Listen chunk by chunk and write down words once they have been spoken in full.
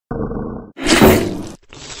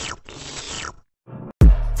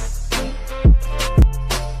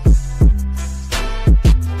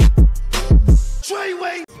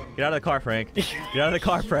Get out of the car, Frank. Get out of the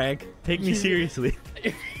car, Frank. Take me seriously.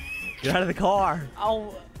 Get out of the car.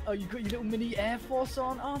 Oh, you got your little mini Air Force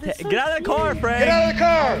on? Oh, they're so Get out of the car, Frank. Get out of the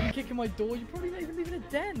car. Oh, you're kicking my door. You're probably not even leaving a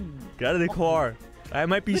den. Get out of the car. I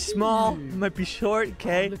might be small, I might be short,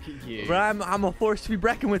 okay? Look at you. But I'm a force to be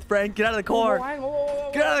reckoned with, Frank. Get out of the car.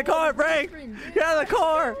 Get out of the car, Frank. Get out of the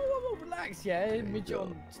car. Relax, yeah. Midget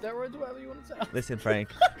on steroids, whatever you want to say. Listen, Frank.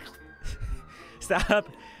 Stop.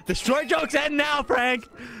 The short joke's end now, Frank.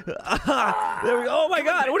 There we go. Oh my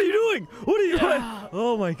God. What are you doing? What are you doing?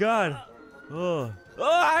 Oh my God. Oh,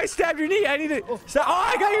 I stabbed your knee. I need to stop. Oh,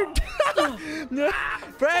 I got your.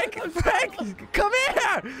 Frank, come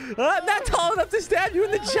here. I'm not tall enough to stab you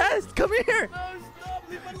in the chest. Come here. No, stop.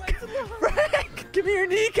 Leave my legs alone. Frank, give me your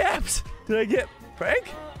kneecaps. Did I get Frank?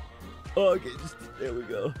 Oh, okay. There we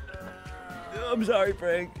go. I'm sorry,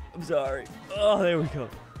 Frank. I'm sorry. Oh, there we go.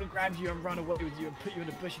 I'm gonna grab you and run away with you and put you in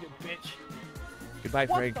the bush, you little bitch. Goodbye,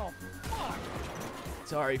 Frank. What the fuck?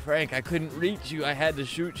 Sorry, Frank. I couldn't reach you. I had to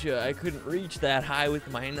shoot you. I couldn't reach that high with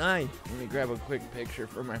my knife. Let me grab a quick picture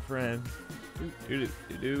for my friend. Oh, there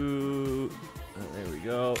we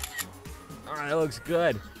go. All right, that looks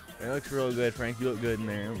good. That looks real good, Frank. You look good in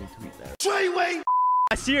there. Let me tweet that. Treyway.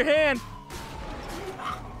 I see your hand.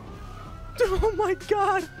 Oh my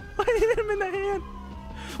God. I hit him in the hand.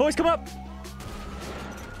 Oh, he's come up.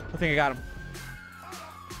 I think I got him.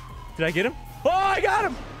 Did I get him? Oh, I got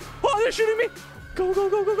him. Oh, they're shooting me. Go, go,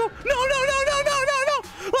 go, go, go. No.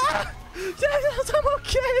 Ah! Yes, I'm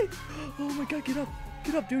okay. Oh my God, get up.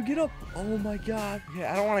 Get up, dude, get up. Oh my God. Okay,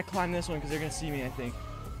 I don't want to climb this one because they're going to see me, I think.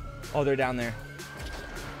 Oh, they're down there.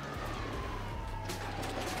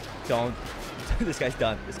 Don't. This guy's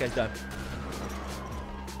done. This guy's done.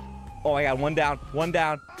 Oh my God, one down. One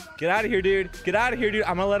down. Get out of here, dude. Get out of here, dude.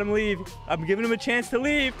 I'm going to let him leave. I'm giving him a chance to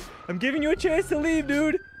leave. I'm giving you a chance to leave,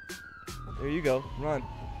 dude. There you go. Run.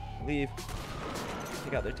 Leave.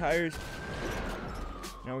 Take out their tires.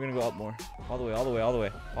 Now we're going to go up more. All the way, all the way, all the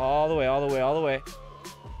way. All the way, all the way, all the way.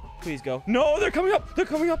 Please go. No, they're coming up. They're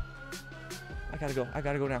coming up. I got to go. I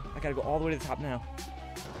got to go now. I got to go all the way to the top now.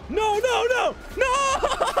 No.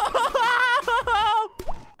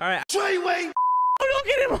 All right. Treyway. Oh, don't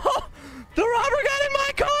get him. Oh, the robber got in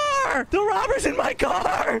my car. The robber's in my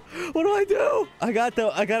car. What do I do? I got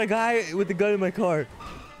a guy with the gun in my car.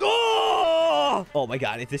 Oh my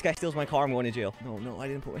God, if this guy steals my car, I'm going to jail. No, I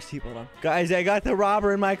didn't put my seatbelt on. Guys, I got the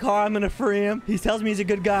robber in my car. I'm going to free him. He tells me he's a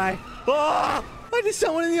good guy. Oh, I just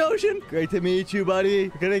someone in the ocean. Great to meet you, buddy.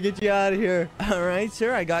 We're going to get you out of here. All right,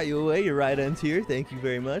 sir, I got you away. Your ride ends here. Thank you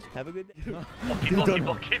very much. Have a good day.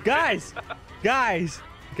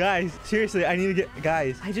 Guys, seriously, I need to get...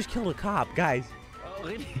 Guys, I just killed a cop, guys. Oh,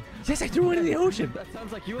 really? Yes, I threw it in the ocean. That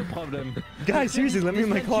sounds like your problem. Guys, seriously, let me in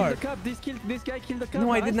my car. This guy killed the cop. No,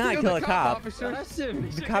 I did not kill a cop. The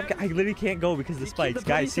The cop, I literally can't go because of the spikes.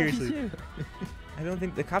 Guys, seriously. I don't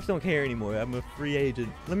think the cops don't care anymore. I'm a free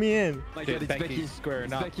agent. Let me in. My Dude, God, it's Becky's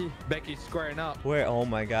squaring up. Becky's squaring up. Where? Oh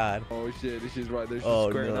my God. Oh shit, this is right there. She's Oh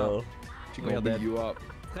squaring no. up. She's gonna beat you up.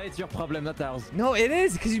 It's your problem, not ours. No, it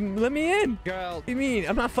is because you let me in. Girl. What do you mean?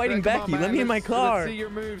 I'm not fighting Come on, Becky. man. Let me in my car. Let's see your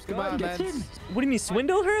moves. Come on, get man. in. What do you mean,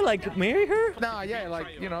 swindle her? Like marry her? Nah, yeah, like,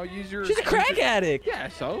 you know, use your... She's a crack addict. Yeah,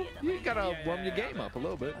 so you gotta warm your game up a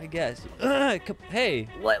little bit. I guess. Hey,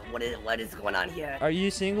 What is going on here? are you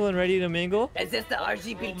single and ready to mingle? Is this the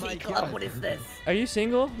RGBT club? What is this? Are you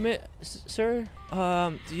single, sir?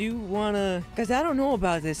 Do you wanna... Guys, I don't know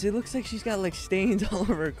about this. It looks like she's got like stains all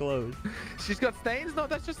over her clothes. She's got stains? No,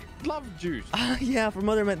 that's just love juice. Yeah, for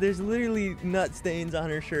Mother Met, there's literally nut stains on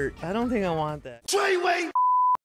her shirt. I don't think I want that. Treyway.